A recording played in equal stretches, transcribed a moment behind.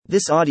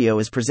This audio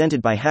is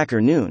presented by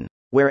Hacker Noon,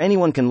 where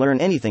anyone can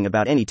learn anything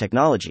about any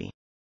technology.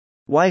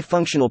 Why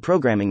Functional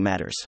Programming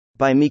Matters.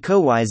 By Miko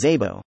Y.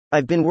 Zabo.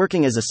 I've been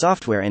working as a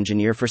software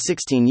engineer for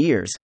 16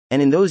 years,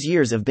 and in those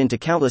years I've been to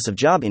countless of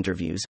job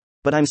interviews,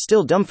 but I'm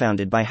still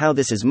dumbfounded by how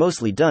this is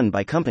mostly done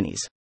by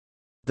companies.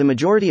 The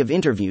majority of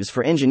interviews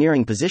for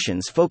engineering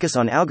positions focus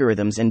on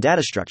algorithms and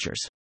data structures.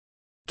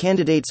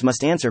 Candidates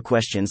must answer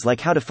questions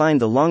like how to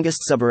find the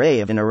longest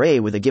subarray of an array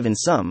with a given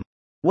sum,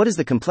 what is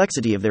the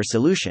complexity of their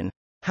solution,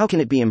 how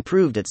can it be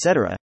improved,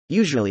 etc.,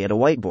 usually at a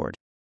whiteboard.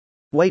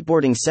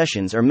 Whiteboarding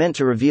sessions are meant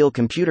to reveal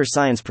computer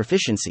science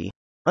proficiency,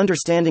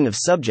 understanding of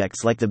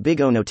subjects like the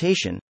Big O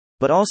notation,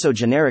 but also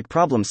generic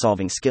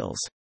problem-solving skills.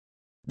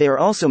 They are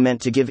also meant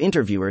to give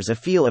interviewers a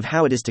feel of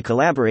how it is to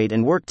collaborate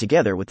and work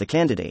together with the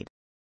candidate.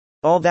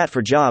 All that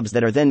for jobs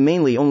that are then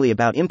mainly only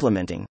about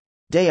implementing,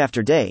 day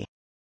after day,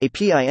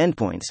 API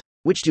endpoints,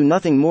 which do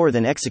nothing more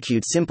than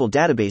execute simple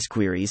database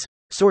queries,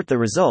 sort the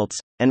results,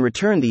 and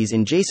return these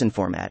in JSON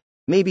format,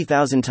 maybe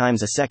 1,000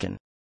 times a second.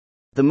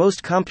 The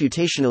most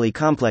computationally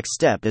complex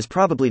step is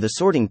probably the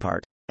sorting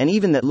part, and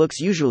even that looks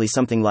usually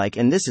something like,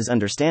 and this is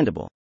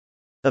understandable.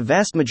 A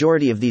vast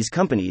majority of these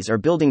companies are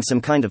building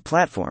some kind of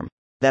platform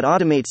that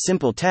automates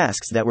simple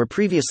tasks that were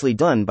previously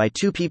done by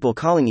two people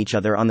calling each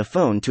other on the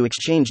phone to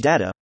exchange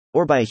data,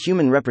 or by a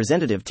human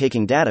representative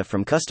taking data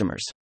from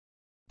customers.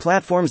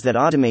 Platforms that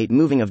automate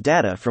moving of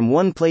data from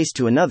one place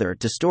to another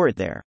to store it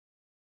there.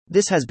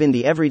 This has been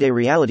the everyday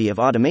reality of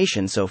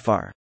automation so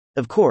far.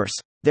 Of course,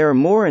 there are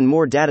more and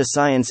more data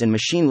science and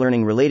machine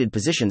learning related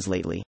positions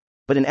lately,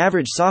 but an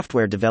average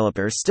software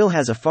developer still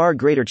has a far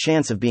greater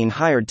chance of being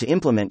hired to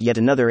implement yet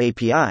another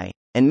API,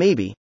 and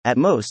maybe, at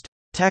most,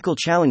 tackle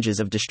challenges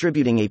of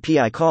distributing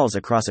API calls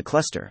across a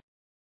cluster.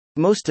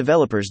 Most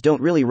developers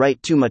don't really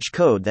write too much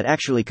code that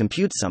actually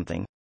computes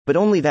something, but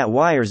only that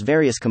wires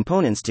various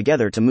components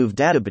together to move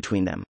data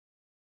between them.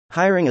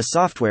 Hiring a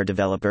software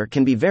developer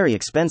can be very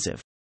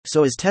expensive.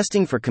 So is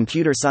testing for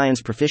computer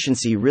science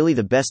proficiency really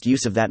the best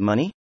use of that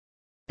money?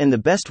 And the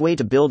best way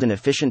to build an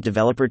efficient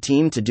developer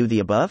team to do the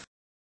above?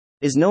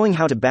 Is knowing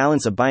how to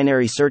balance a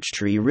binary search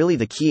tree really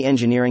the key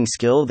engineering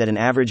skill that an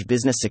average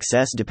business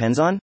success depends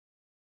on?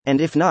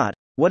 And if not,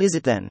 what is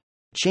it then?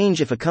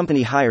 Change. If a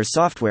company hires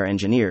software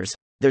engineers,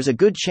 there's a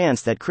good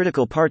chance that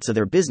critical parts of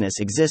their business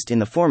exist in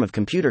the form of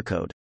computer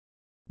code.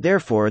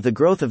 Therefore, the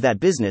growth of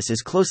that business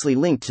is closely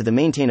linked to the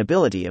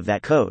maintainability of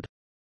that code.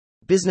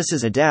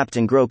 Businesses adapt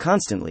and grow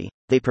constantly,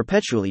 they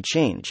perpetually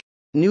change.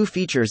 New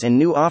features and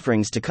new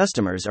offerings to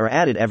customers are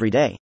added every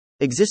day.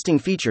 Existing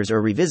features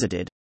are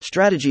revisited,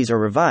 strategies are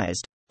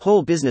revised,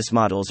 whole business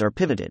models are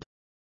pivoted.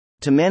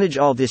 To manage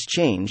all this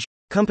change,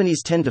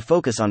 companies tend to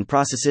focus on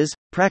processes,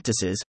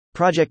 practices,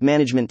 project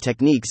management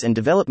techniques and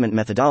development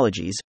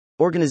methodologies,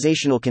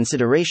 organizational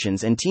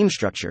considerations and team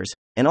structures,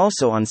 and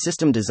also on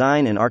system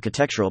design and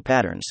architectural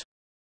patterns.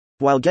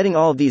 While getting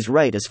all these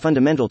right is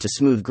fundamental to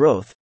smooth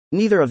growth,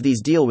 neither of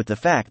these deal with the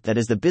fact that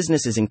as the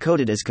business is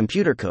encoded as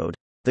computer code,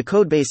 the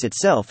codebase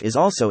itself is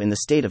also in the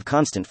state of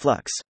constant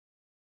flux.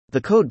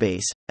 The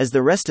codebase, as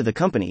the rest of the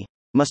company,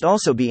 must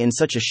also be in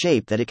such a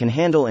shape that it can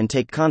handle and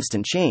take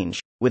constant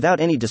change, without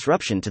any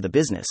disruption to the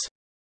business.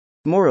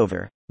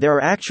 Moreover, there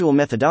are actual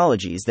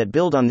methodologies that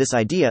build on this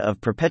idea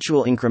of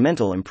perpetual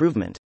incremental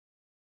improvement.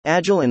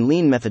 Agile and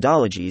lean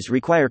methodologies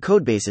require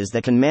codebases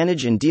that can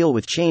manage and deal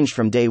with change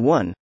from day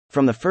one,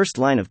 from the first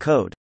line of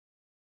code.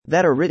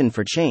 That are written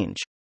for change.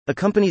 A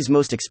company's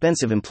most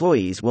expensive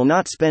employees will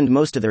not spend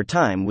most of their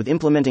time with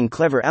implementing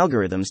clever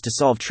algorithms to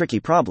solve tricky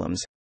problems,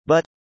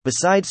 but,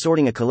 besides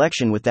sorting a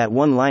collection with that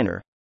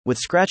one-liner, with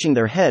scratching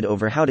their head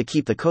over how to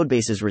keep the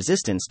codebase's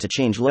resistance to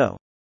change low.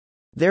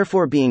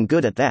 Therefore, being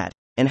good at that,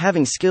 and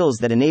having skills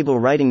that enable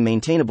writing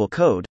maintainable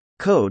code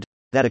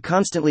that a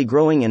constantly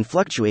growing and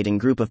fluctuating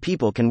group of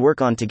people can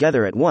work on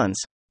together at once,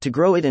 to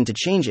grow it and to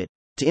change it,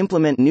 to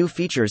implement new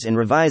features and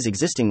revise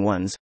existing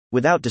ones,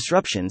 without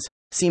disruptions,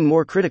 seem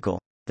more critical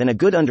than a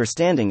good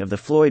understanding of the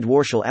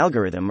Floyd-Warshall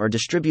algorithm or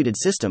distributed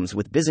systems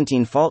with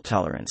Byzantine fault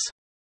tolerance.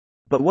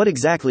 But what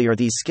exactly are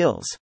these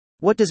skills?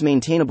 What does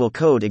maintainable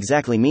code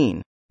exactly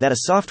mean, that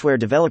a software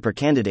developer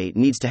candidate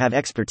needs to have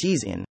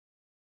expertise in?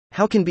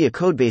 How can be a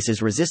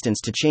codebase's resistance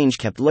to change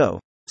kept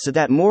low, so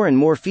that more and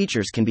more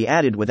features can be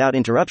added without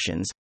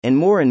interruptions, and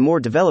more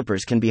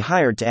developers can be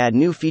hired to add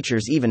new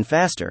features even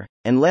faster,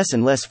 and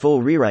less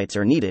full rewrites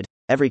are needed,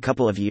 every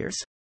couple of years?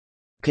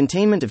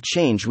 Containment of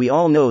change. We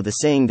all know the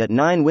saying that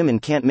 9 women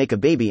can't make a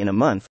baby in a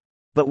month,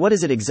 but what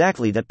is it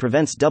exactly that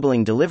prevents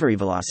doubling delivery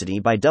velocity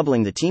by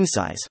doubling the team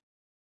size?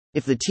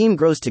 If the team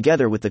grows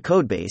together with the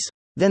codebase,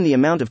 then the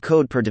amount of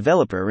code per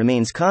developer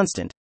remains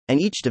constant,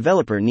 and each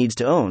developer needs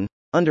to own,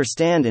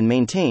 understand and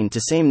maintain the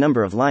same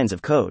number of lines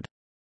of code.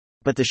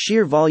 But the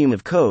sheer volume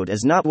of code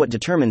is not what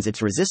determines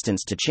its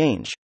resistance to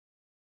change.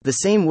 The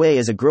same way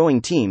as a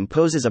growing team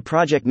poses a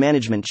project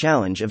management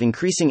challenge of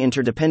increasing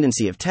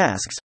interdependency of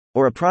tasks,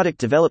 or a product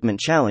development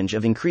challenge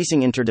of increasing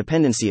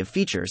interdependency of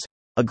features,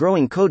 a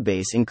growing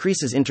codebase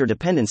increases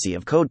interdependency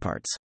of code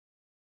parts.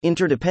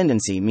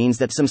 Interdependency means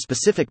that some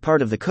specific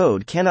part of the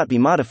code cannot be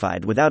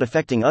modified without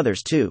affecting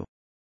others too.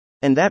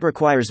 And that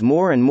requires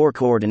more and more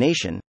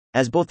coordination,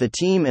 as both the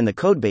team and the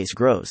codebase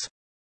grows.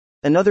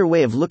 Another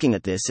way of looking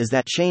at this is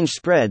that change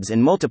spreads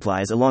and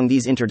multiplies along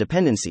these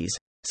interdependencies,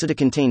 so to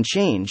contain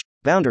change,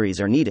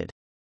 boundaries are needed.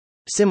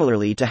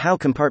 Similarly to how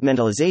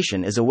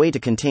compartmentalization is a way to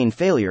contain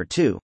failure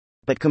too.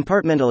 But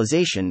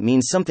compartmentalization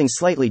means something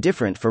slightly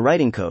different for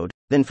writing code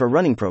than for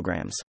running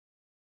programs.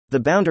 The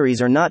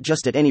boundaries are not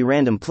just at any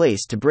random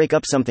place to break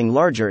up something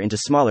larger into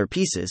smaller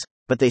pieces,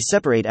 but they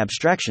separate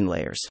abstraction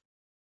layers.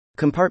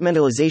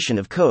 Compartmentalization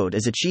of code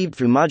is achieved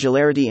through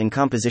modularity and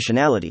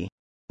compositionality,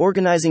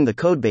 organizing the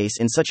codebase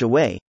in such a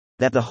way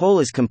that the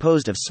whole is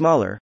composed of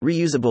smaller,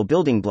 reusable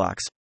building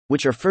blocks,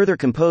 which are further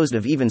composed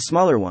of even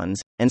smaller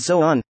ones, and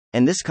so on,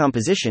 and this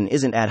composition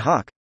isn't ad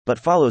hoc, but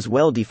follows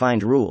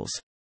well-defined rules.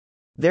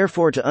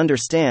 Therefore, to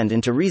understand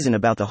and to reason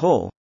about the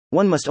whole,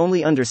 one must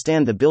only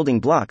understand the building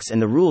blocks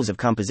and the rules of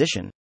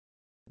composition.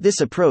 This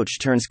approach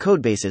turns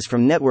codebases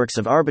from networks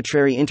of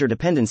arbitrary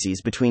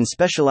interdependencies between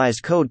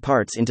specialized code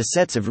parts into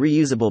sets of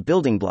reusable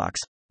building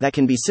blocks that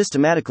can be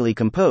systematically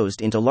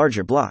composed into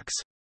larger blocks.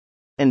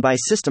 And by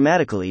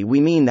systematically, we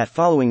mean that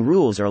following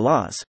rules or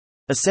laws.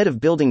 A set of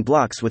building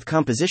blocks with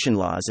composition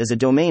laws is a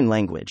domain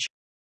language.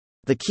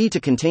 The key to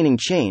containing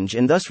change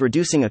and thus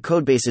reducing a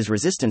codebase's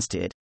resistance to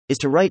it is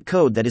to write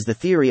code that is the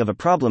theory of a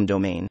problem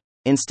domain,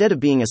 instead of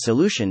being a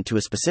solution to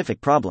a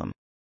specific problem.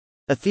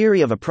 A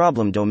theory of a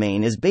problem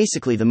domain is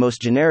basically the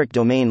most generic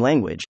domain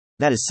language,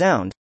 that is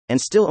sound, and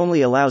still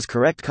only allows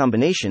correct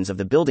combinations of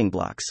the building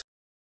blocks.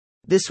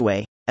 This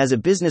way, as a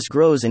business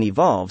grows and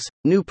evolves,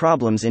 new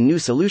problems and new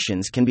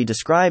solutions can be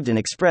described and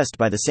expressed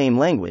by the same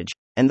language,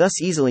 and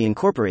thus easily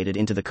incorporated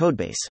into the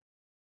codebase.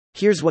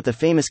 Here's what the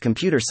famous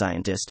computer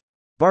scientist,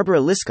 Barbara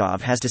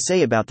Liskov, has to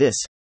say about this.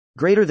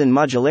 Greater than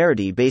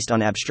modularity based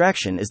on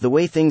abstraction is the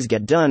way things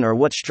get done, or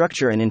what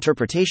structure and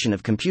interpretation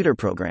of computer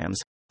programs,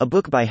 a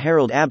book by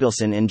Harold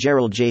Abelson and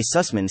Gerald J.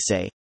 Sussman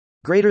say.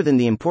 Greater than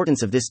the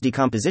importance of this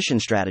decomposition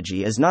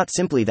strategy is not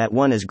simply that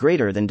one is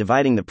greater than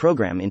dividing the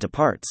program into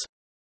parts.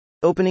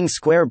 Opening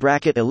square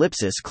bracket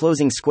ellipsis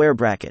closing square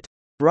bracket.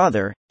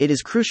 Rather, it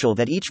is crucial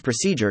that each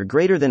procedure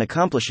greater than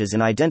accomplishes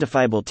an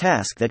identifiable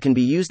task that can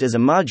be used as a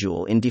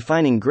module in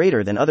defining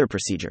greater than other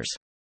procedures.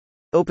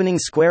 Opening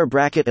square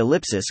bracket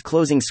ellipsis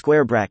closing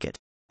square bracket.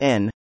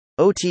 Not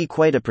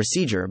quite a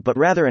procedure but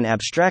rather an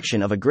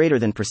abstraction of a greater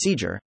than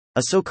procedure,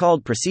 a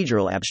so-called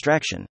procedural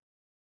abstraction.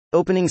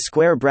 Opening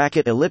square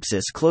bracket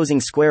ellipsis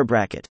closing square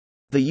bracket.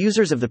 The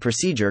users of the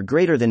procedure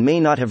greater than may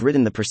not have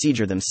written the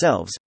procedure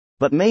themselves,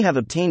 but may have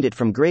obtained it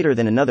from greater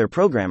than another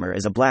programmer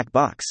as a black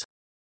box.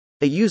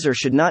 A user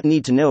should not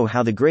need to know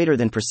how the greater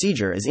than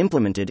procedure is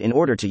implemented in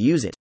order to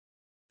use it.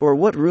 Or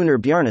what Runar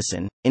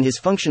Bjarnason, in his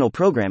Functional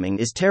Programming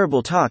is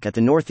Terrible talk at the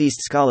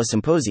Northeast Scala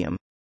Symposium.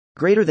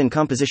 Greater than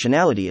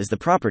compositionality is the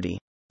property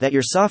that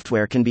your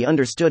software can be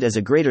understood as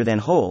a greater than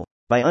whole,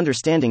 by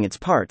understanding its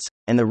parts,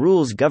 and the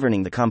rules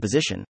governing the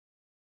composition.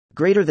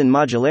 Greater than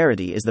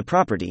modularity is the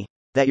property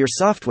that your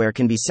software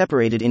can be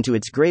separated into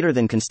its greater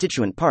than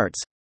constituent parts,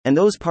 and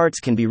those parts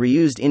can be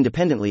reused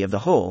independently of the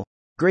whole,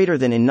 greater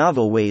than in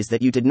novel ways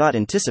that you did not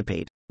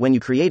anticipate when you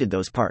created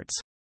those parts.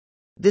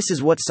 This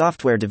is what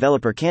software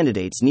developer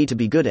candidates need to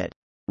be good at: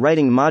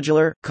 writing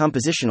modular,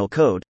 compositional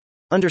code,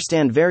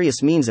 understand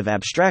various means of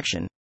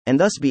abstraction, and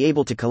thus be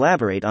able to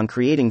collaborate on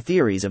creating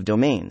theories of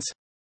domains.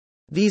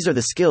 These are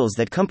the skills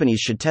that companies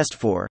should test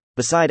for,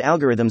 beside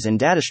algorithms and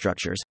data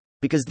structures,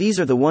 because these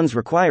are the ones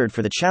required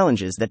for the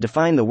challenges that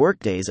define the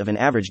workdays of an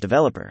average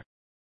developer.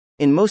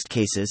 In most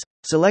cases,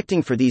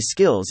 selecting for these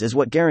skills is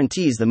what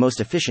guarantees the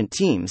most efficient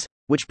teams,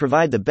 which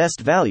provide the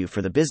best value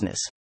for the business.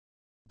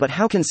 But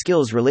how can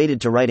skills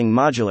related to writing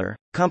modular,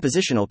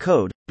 compositional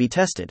code be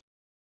tested?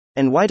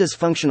 And why does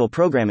functional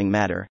programming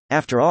matter,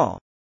 after all?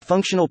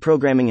 Functional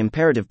programming,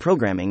 imperative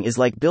programming, is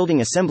like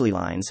building assembly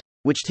lines,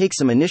 which take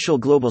some initial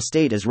global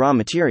state as raw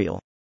material,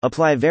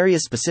 apply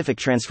various specific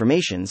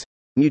transformations,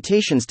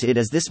 mutations to it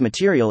as this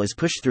material is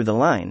pushed through the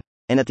line,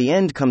 and at the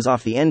end comes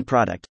off the end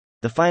product,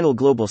 the final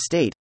global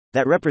state,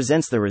 that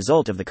represents the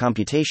result of the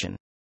computation.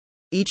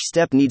 Each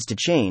step needs to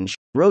change,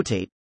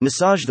 rotate,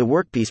 massage the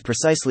workpiece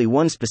precisely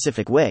one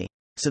specific way,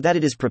 so that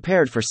it is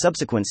prepared for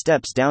subsequent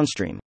steps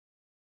downstream.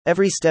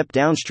 Every step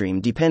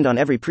downstream depends on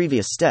every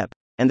previous step,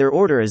 and their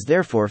order is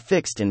therefore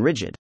fixed and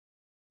rigid.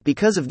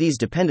 Because of these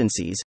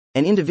dependencies,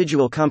 an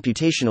individual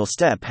computational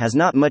step has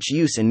not much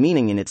use and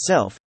meaning in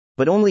itself,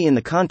 but only in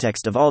the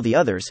context of all the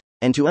others,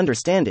 and to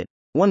understand it,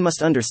 one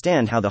must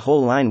understand how the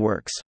whole line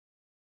works.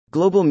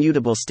 Global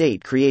mutable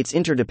state creates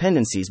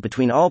interdependencies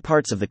between all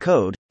parts of the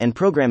code, and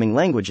programming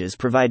languages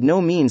provide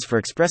no means for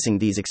expressing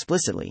these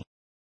explicitly.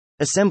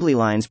 Assembly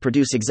lines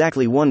produce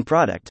exactly one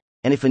product,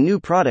 and if a new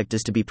product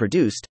is to be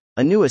produced,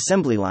 a new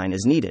assembly line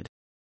is needed.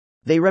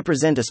 They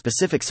represent a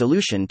specific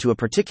solution to a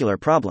particular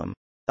problem.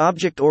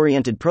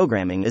 Object-oriented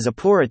programming is a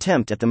poor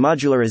attempt at the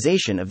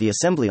modularization of the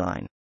assembly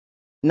line.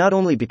 Not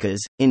only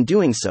because, in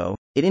doing so,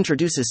 it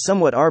introduces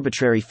somewhat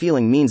arbitrary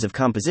feeling means of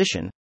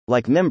composition,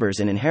 like members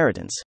and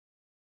inheritance,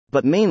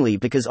 but mainly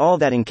because all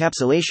that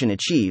encapsulation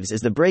achieves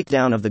is the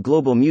breakdown of the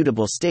global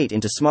mutable state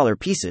into smaller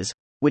pieces,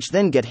 which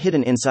then get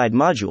hidden inside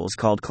modules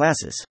called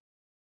classes.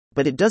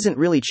 But it doesn't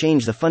really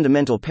change the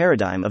fundamental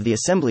paradigm of the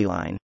assembly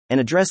line and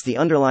address the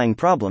underlying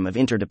problem of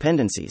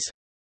interdependencies.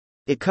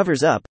 It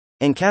covers up,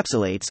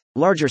 encapsulates,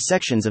 larger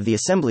sections of the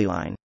assembly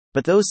line,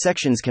 but those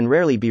sections can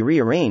rarely be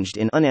rearranged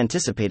in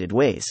unanticipated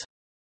ways.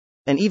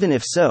 And even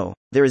if so,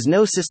 there is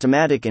no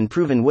systematic and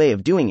proven way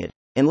of doing it,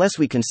 unless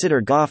we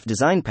consider Goff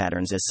design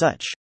patterns as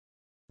such.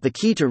 The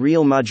key to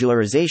real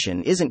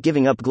modularization isn't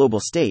giving up global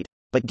state,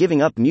 but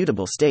giving up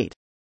mutable state.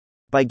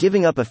 By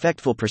giving up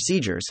effectful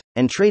procedures,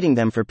 and trading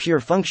them for pure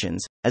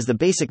functions, as the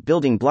basic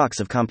building blocks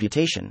of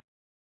computation.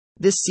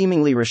 This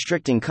seemingly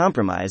restricting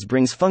compromise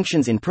brings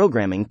functions in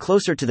programming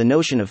closer to the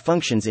notion of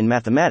functions in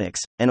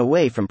mathematics, and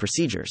away from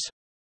procedures.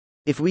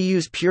 If we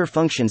use pure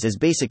functions as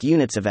basic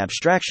units of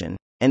abstraction,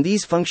 and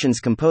these functions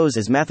compose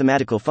as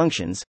mathematical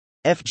functions,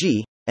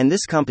 fg, and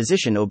this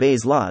composition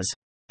obeys laws,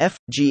 f,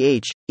 g,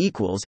 h,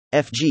 equals,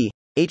 fg,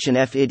 h and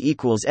f id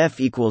equals f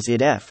equals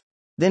id f,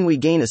 then we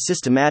gain a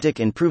systematic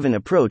and proven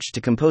approach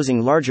to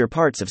composing larger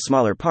parts of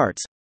smaller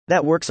parts,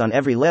 that works on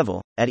every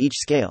level, at each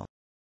scale.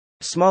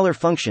 Smaller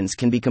functions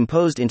can be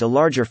composed into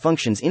larger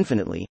functions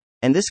infinitely,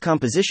 and this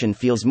composition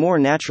feels more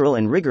natural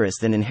and rigorous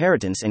than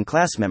inheritance and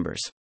class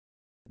members.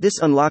 This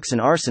unlocks an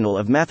arsenal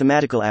of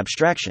mathematical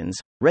abstractions,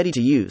 ready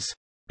to use.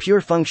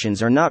 Pure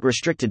functions are not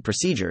restricted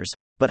procedures,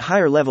 but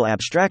higher-level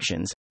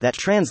abstractions that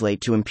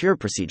translate to impure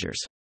procedures.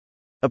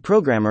 A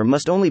programmer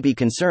must only be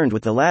concerned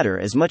with the latter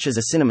as much as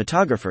a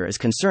cinematographer is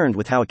concerned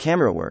with how a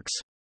camera works.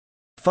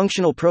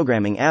 Functional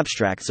programming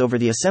abstracts over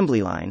the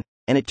assembly line,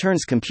 and it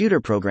turns computer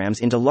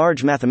programs into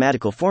large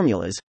mathematical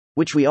formulas,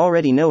 which we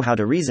already know how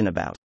to reason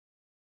about.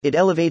 It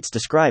elevates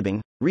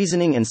describing,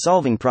 reasoning and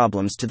solving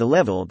problems to the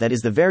level that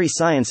is the very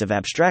science of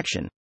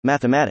abstraction,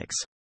 mathematics.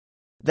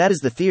 That is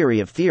the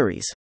theory of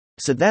theories.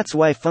 So that's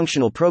why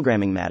functional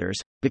programming matters,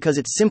 because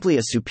it's simply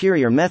a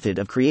superior method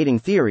of creating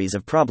theories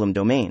of problem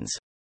domains.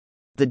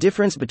 The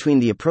difference between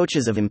the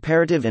approaches of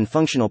imperative and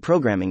functional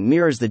programming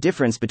mirrors the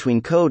difference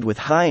between code with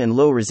high and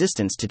low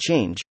resistance to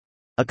change,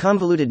 a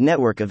convoluted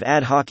network of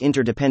ad hoc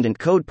interdependent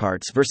code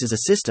parts versus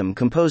a system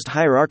composed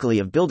hierarchically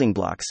of building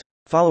blocks,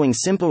 following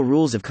simple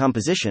rules of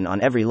composition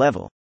on every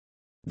level.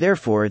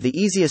 Therefore, the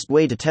easiest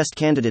way to test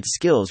candidates'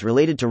 skills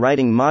related to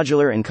writing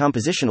modular and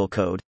compositional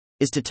code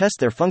is to test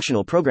their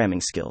functional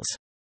programming skills.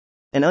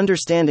 An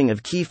understanding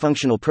of key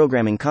functional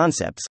programming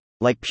concepts,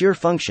 like pure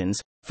functions,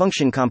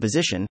 function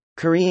composition,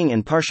 currying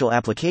and partial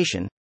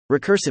application,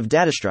 recursive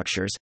data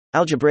structures,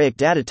 algebraic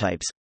data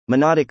types,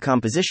 monadic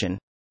composition,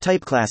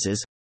 type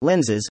classes,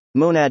 lenses,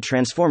 monad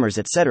transformers,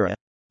 etc.,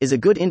 is a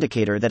good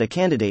indicator that a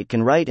candidate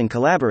can write and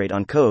collaborate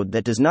on code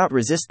that does not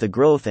resist the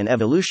growth and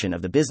evolution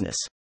of the business.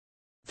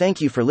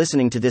 Thank you for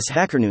listening to this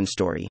HackerNoon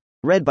story,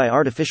 read by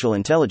Artificial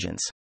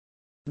Intelligence.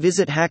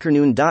 Visit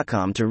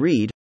hackerNoon.com to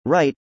read,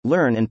 write,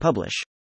 learn, and publish.